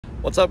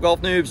What's up,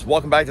 golf noobs?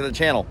 Welcome back to the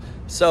channel.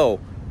 So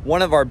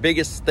one of our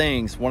biggest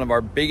things, one of our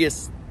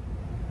biggest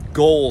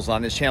goals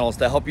on this channel is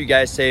to help you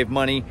guys save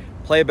money,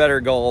 play better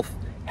golf,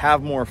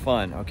 have more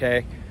fun,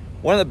 okay?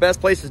 One of the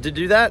best places to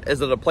do that is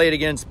at a Play It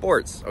Again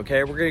Sports,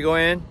 okay? We're gonna go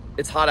in,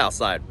 it's hot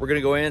outside. We're gonna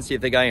go in and see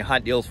if they got any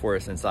hot deals for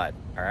us inside,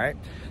 all right?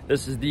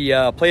 This is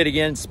the Play It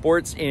Again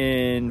Sports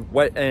in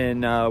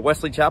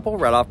Wesley Chapel,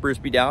 right off Bruce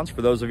B. Downs,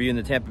 for those of you in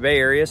the Tampa Bay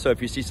area. So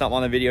if you see something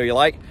on the video you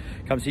like,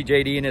 come see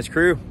JD and his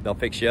crew. They'll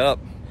fix you up.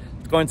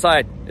 Let's go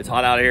inside. It's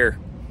hot out here.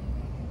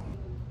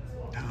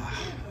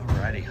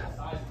 Alrighty,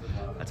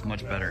 that's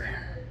much better.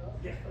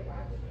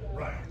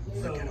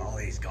 Look at all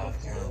these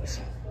golf clubs.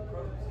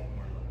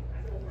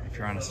 If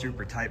you're on a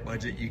super tight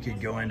budget, you could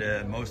go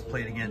into most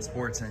Play It Again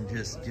Sports and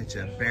just get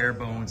you a bare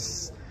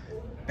bones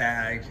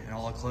bag and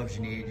all the clubs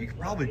you need. You could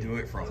probably do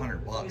it for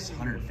 $100 bucks,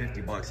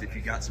 150 bucks if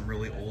you got some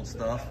really old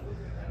stuff.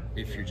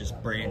 If you're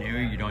just brand new,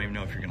 you don't even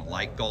know if you're gonna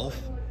like golf,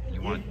 and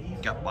you want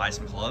to buy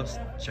some clubs,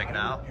 check it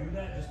out.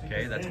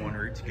 Okay, that's one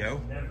route to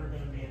go.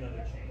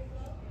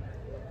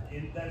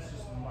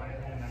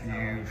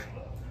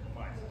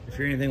 If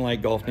you're anything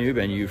like Golf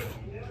Noob and you've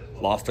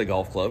lost a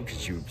golf club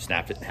because you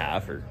snapped it in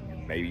half, or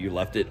maybe you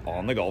left it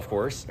on the golf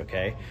course,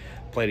 okay,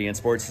 Play It Again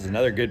Sports is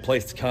another good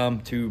place to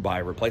come to buy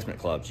replacement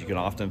clubs. You can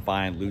often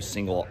find loose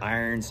single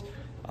irons.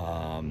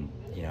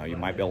 You know, you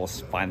might be able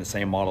to find the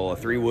same model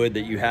of 3-wood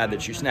that you had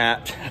that you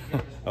snapped.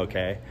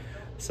 Okay,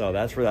 so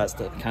that's where that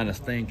kind of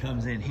thing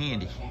comes in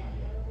handy.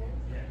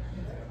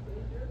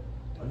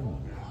 Ooh.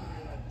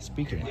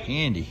 Speaking of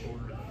handy,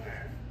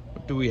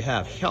 what do we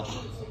have here?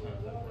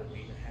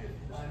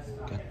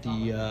 Got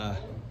the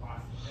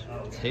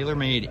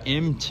TaylorMade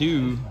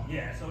M2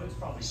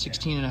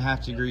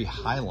 16.5 degree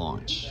high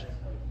launch.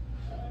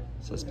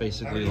 So it's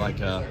basically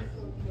like a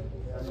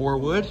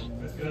 4-wood,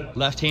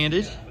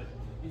 left-handed.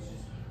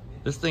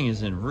 This thing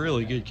is in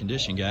really good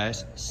condition,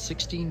 guys.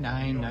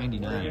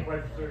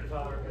 $69.99.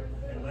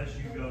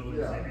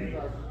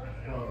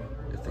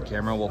 If the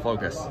camera will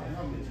focus.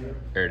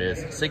 There it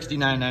is,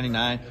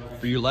 $69.99.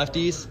 For you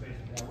lefties,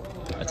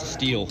 that's a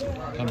steal.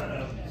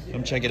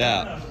 Come check it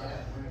out.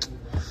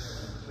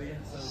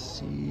 Let's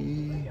see,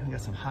 we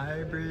got some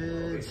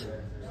hybrids,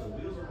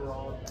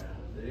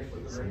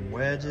 some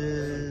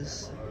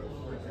wedges.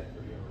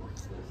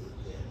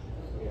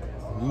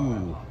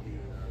 Ooh,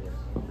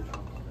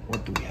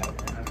 what do we have?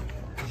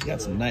 We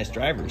got some nice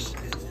drivers.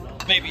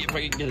 Maybe if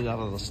I can get it out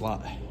of the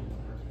slot.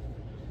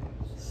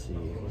 Let's see,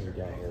 what do we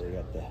got here? We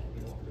got the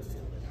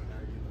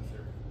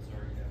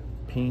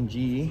Ping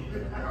G,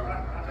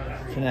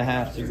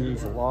 10.5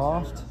 degrees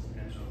loft,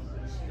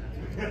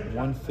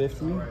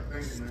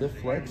 150 stiff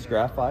flex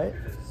graphite.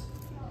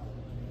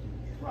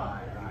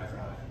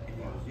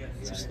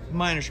 Just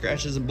minor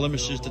scratches and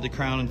blemishes to the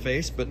crown and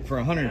face, but for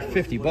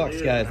 150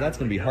 bucks, guys, that's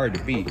gonna be hard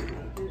to beat.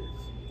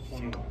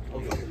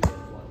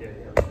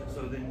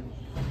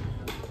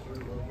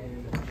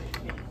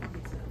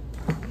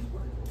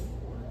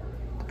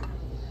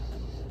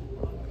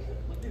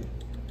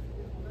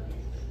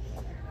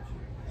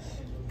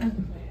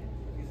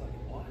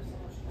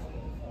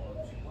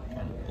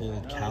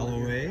 Old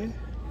Callaway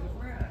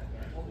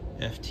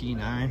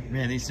FT9.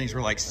 Man, these things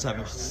were like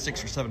 $600 or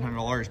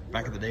 $700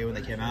 back in the day when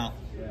they came out.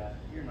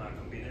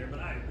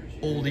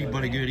 Oldie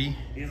but a goodie.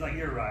 He's like,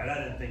 you're right,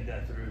 I didn't think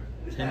that through.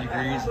 10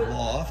 degrees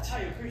loft.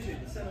 I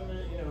appreciate the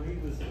sentiment. You know, he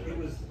was.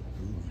 Ooh,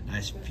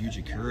 nice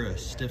Fujikura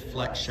stiff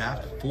flex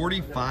shaft,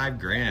 45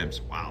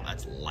 grams. Wow,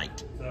 that's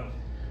light. That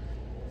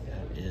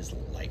is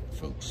light,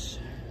 folks.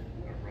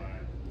 All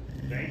right.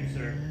 Thank you,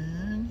 sir.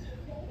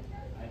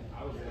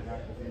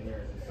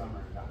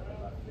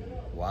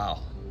 Wow.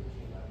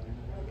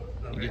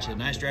 You get you a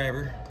nice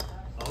driver.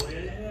 Oh,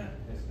 yeah.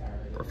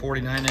 For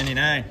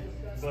 $49.99.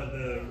 But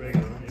the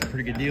regular one, yeah.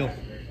 Pretty good deal.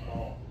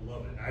 Oh,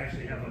 love it. I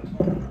actually have a ton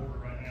of order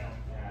right now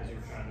as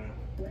we're trying to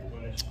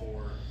replenish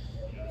for,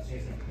 you know, the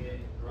season.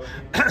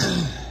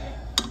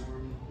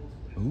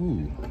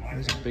 Ooh,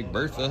 there's a Big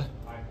Bertha.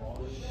 I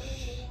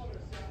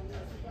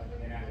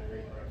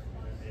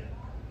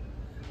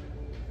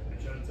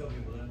try to tell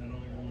people that, and I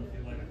don't even want to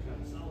feel like I'm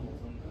trying to sell them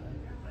something.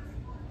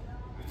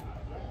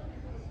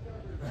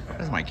 Why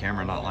does my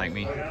camera not like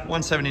me?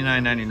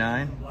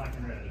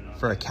 $179.99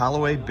 for a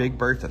Callaway Big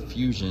Bertha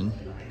Fusion.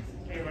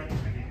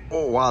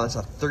 Oh wow, that's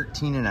a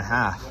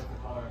 13.5.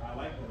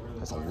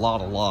 That's a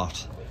lot of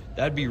loft.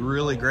 That'd be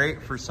really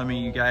great for some of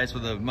you guys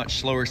with a much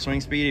slower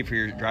swing speed. If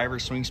your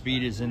driver's swing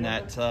speed is in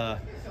that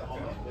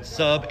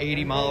sub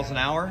 80 miles an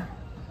hour,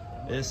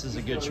 this is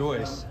a good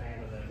choice.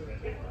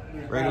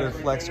 Regular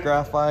flex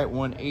graphite,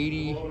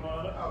 180.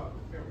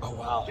 Oh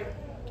wow,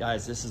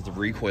 guys, this is the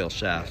recoil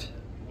shaft.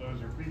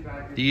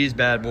 These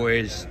bad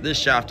boys, this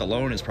shaft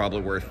alone is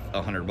probably worth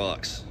 $100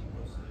 bucks.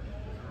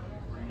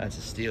 That's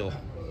a steal.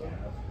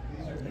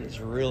 It's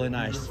really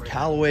nice.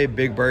 Callaway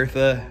Big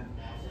Bertha.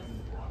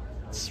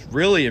 It's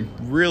really in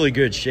really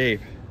good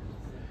shape.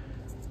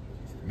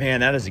 Man,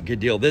 that is a good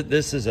deal.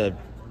 This is a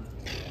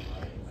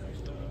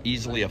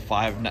easily a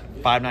 $599,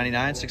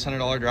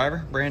 $600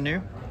 driver, brand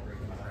new.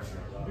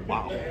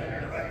 Wow.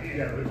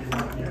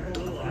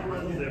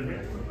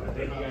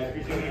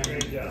 You're doing a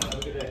great job.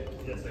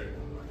 Yes, sir.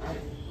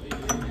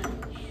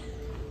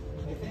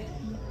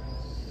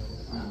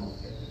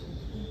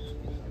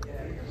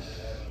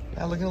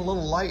 Yeah, looking a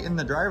little light in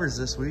the drivers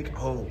this week.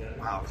 Oh,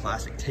 wow,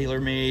 classic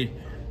TaylorMade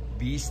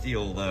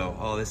B-Steel though.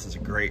 Oh, this is a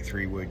great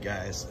 3-wood,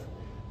 guys.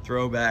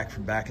 Throwback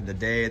from back in the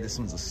day. This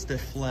one's a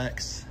stiff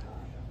flex.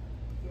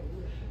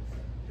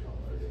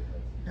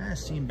 I've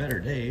seen better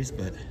days,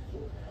 but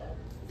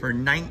for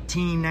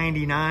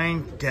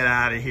 $19.99, get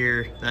out of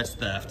here. That's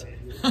theft.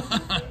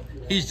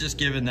 He's just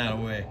giving that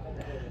away.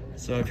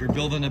 So if you're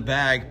building a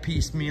bag,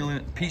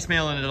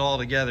 piecemealing it all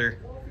together,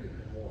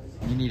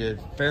 you need a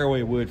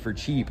fairway wood for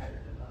cheap.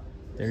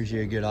 There's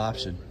you a good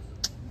option.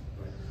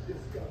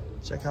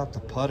 Check out the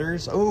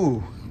putters.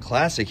 Oh,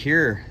 classic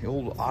here. The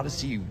old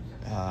Odyssey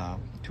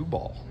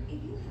 2-ball.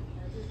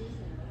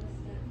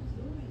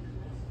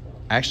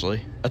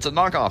 Actually, that's a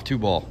knockoff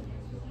 2-ball.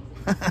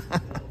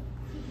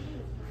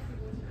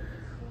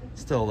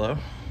 Still though,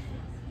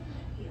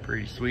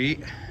 pretty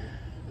sweet.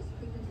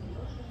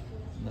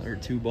 Another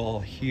 2-ball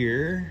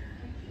here.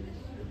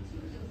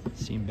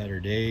 Seen better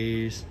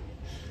days.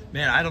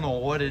 Man, I don't know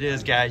what it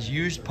is, guys.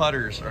 Used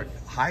putters, or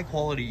high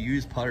quality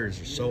used putters,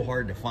 are so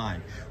hard to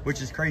find,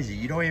 which is crazy.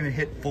 You don't even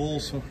hit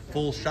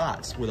full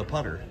shots with a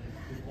putter.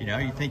 You know,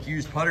 you think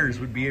used putters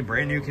would be in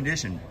brand new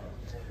condition.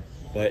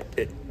 But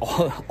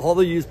all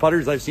the used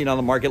putters I've seen on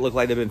the market look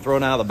like they've been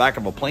thrown out of the back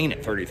of a plane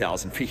at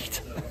 30,000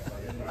 feet.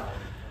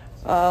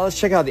 Let's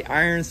check out the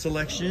iron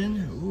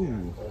selection.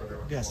 Ooh,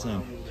 we got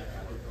some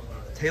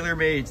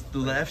TaylorMade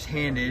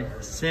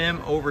left-handed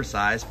Sim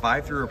oversized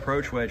 5-through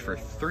approach wedge for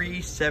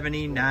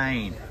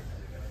 $379.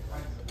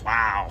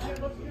 Wow,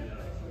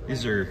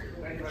 these are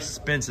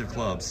expensive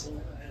clubs.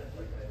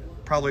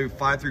 Probably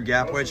 5-through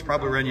gap wedge,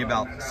 probably run you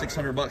about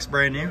 $600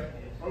 brand new.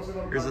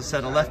 Here's a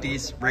set of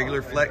lefties,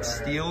 regular flex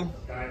steel,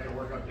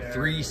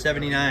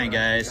 $379,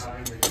 guys.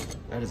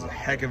 That is a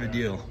heck of a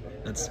deal.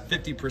 That's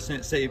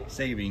 50%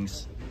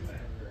 savings.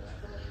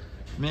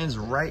 Men's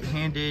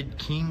right-handed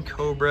King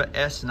Cobra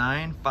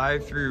S9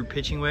 5-through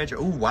pitching wedge.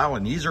 Oh wow,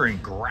 and these are in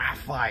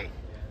graphite.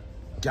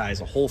 Guys,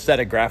 a whole set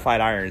of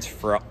graphite irons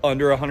for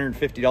under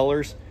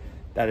 $150.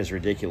 That is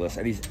ridiculous.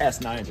 And these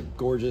S9s are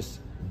gorgeous,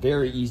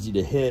 very easy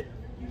to hit.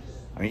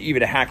 I mean,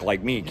 even a hack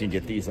like me can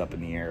get these up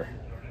in the air.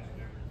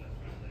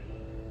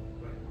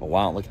 Oh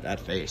wow, look at that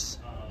face.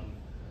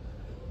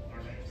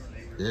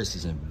 This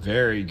is in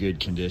very good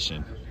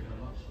condition.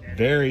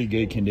 Very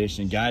good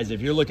condition. Guys,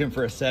 if you're looking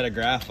for a set of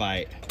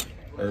graphite,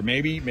 or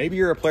maybe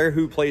you're a player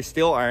who plays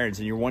steel irons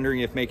and you're wondering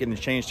if making the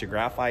change to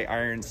graphite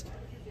irons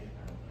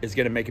is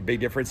going to make a big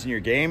difference in your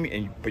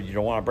game, but you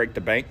don't want to break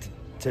the bank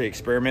to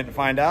experiment and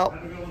find out,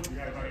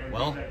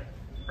 well,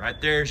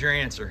 right there's your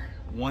answer.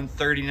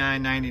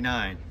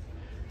 $139.99.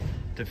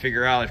 To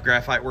figure out if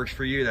graphite works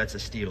for you, that's a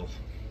steal.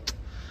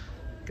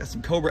 Got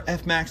some Cobra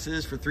F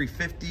Maxes for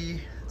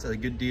 $350. That's a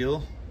good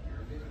deal.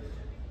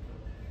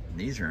 And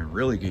these are in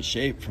really good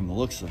shape from the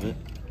looks of it.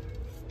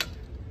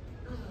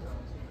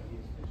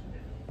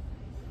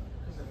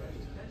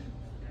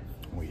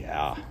 Oh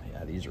yeah,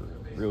 these are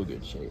in real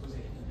good shape.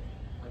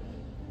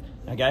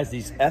 Now guys,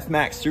 these F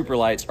Max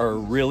Superlights are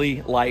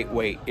really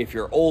lightweight. If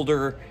you're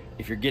older,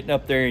 if you're getting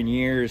up there in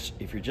years,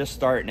 if you're just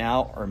starting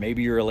out, or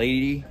maybe you're a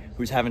lady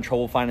who's having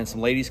trouble finding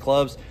some ladies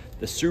clubs,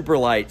 the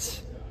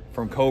Superlights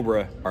from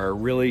Cobra are a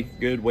really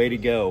good way to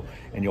go,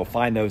 and you'll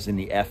find those in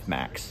the F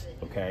Max,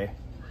 okay?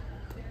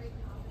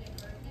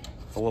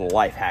 It's a little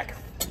life hack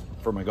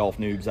for my golf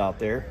noobs out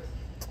there.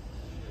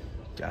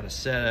 Got a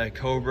set of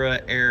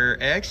Cobra Air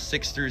X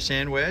 6-through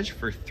sand wedge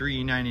for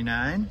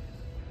 $399.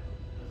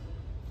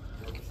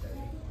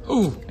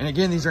 Ooh, and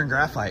again, these are in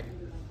graphite.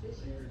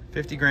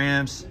 50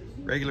 grams,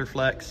 regular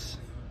flex.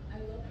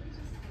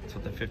 That's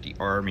what the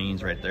 50R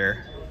means right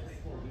there.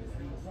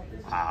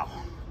 Wow.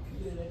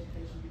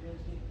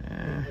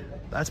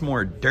 That's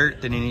more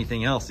dirt than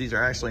anything else. These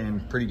are actually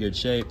in pretty good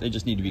shape. They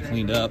just need to be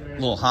cleaned up. A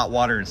little hot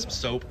water and some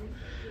soap.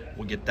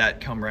 We'll get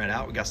that come right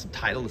out. We got some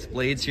Titleist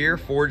blades here.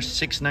 Forged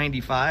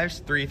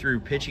 695s, 3-through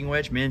pitching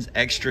wedge. Men's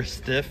extra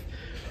stiff,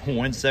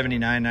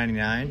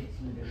 $179.99.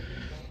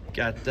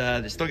 Got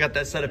they still got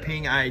that set of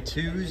Ping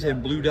I2s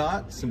in blue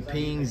dot, some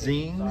Ping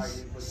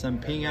Zings, some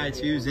Ping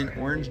I2s in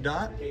orange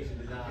dot,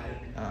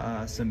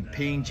 some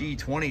Ping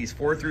G20s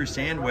 4-through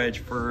sand wedge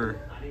for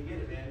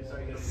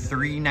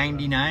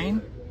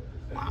 $399.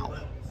 Wow,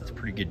 that's a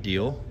pretty good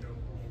deal.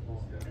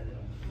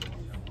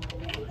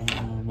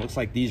 Looks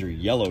like these are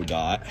yellow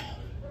dot.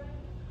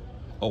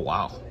 Oh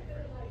wow,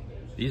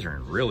 these are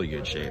in really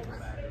good shape.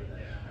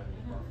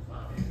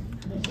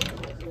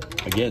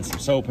 Again, some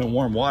soap and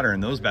warm water,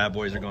 and those bad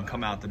boys are going to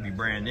come out to be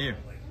brand new.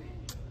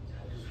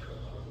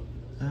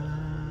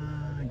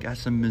 Got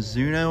some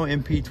Mizuno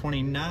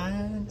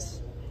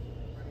MP29s.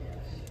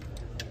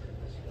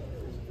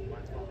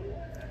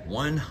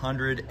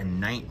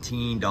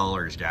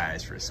 $119,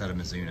 guys, for a set of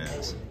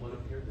Mizunos.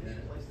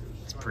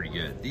 It's pretty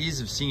good. These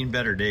have seen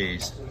better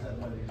days.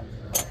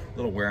 A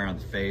little wear on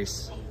the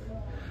face.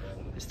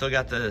 They still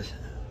got the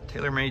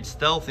TaylorMade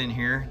Stealth in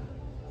here.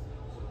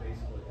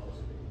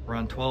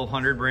 Run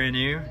 1200 brand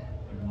new.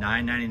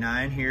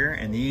 $9.99 here,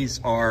 and these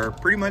are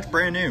pretty much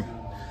brand new.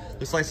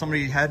 Looks like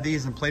somebody had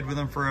these and played with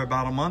them for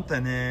about a month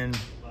and then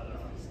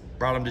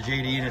brought them to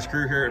JD and his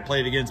crew here at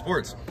Play It Again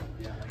Sports.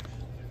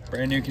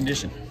 Brand new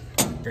condition.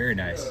 Very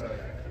nice.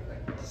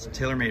 Some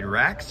TaylorMade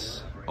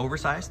racks,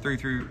 oversized, three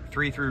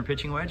through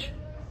pitching wedge,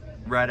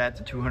 right at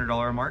the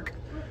 $200 mark.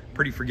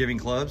 Pretty forgiving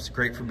clubs,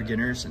 great for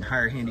beginners and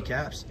higher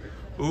handicaps.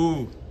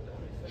 Ooh,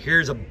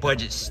 here's a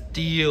budget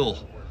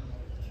steal.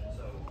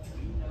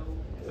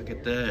 Look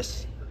at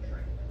this.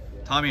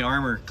 Tommy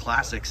Armour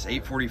Classics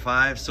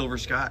 845 Silver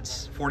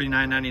Scots,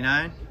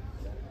 $49.99.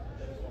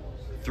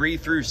 3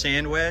 through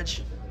sand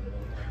wedge.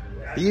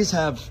 These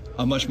have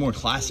a much more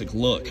classic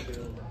look,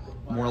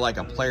 more like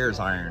a player's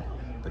iron.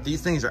 But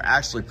these things are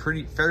actually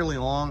fairly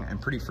long and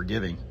pretty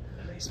forgiving,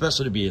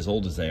 especially to be as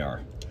old as they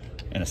are.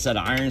 And a set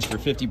of irons for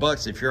 50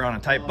 bucks if you're on a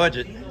tight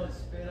budget.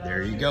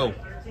 There you go.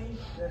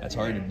 That's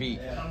hard to beat.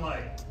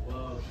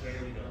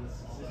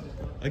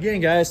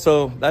 Again, guys,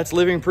 so that's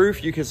living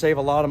proof. You can save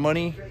a lot of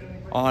money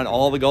on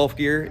all the golf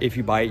gear if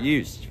you buy it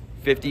used.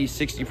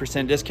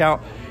 50-60%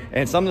 discount.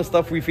 And some of the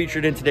stuff we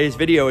featured in today's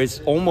video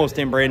is almost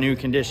in brand new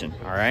condition,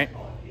 all right?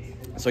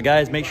 So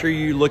guys, make sure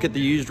you look at the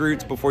used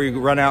routes before you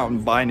run out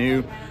and buy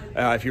new.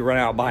 If you run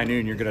out buy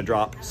new, you're gonna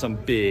drop some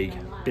big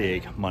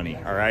money,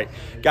 all right?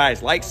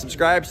 Guys, like,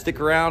 subscribe, stick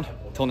around.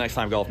 Until next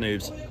time, golf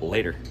noobs,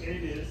 later.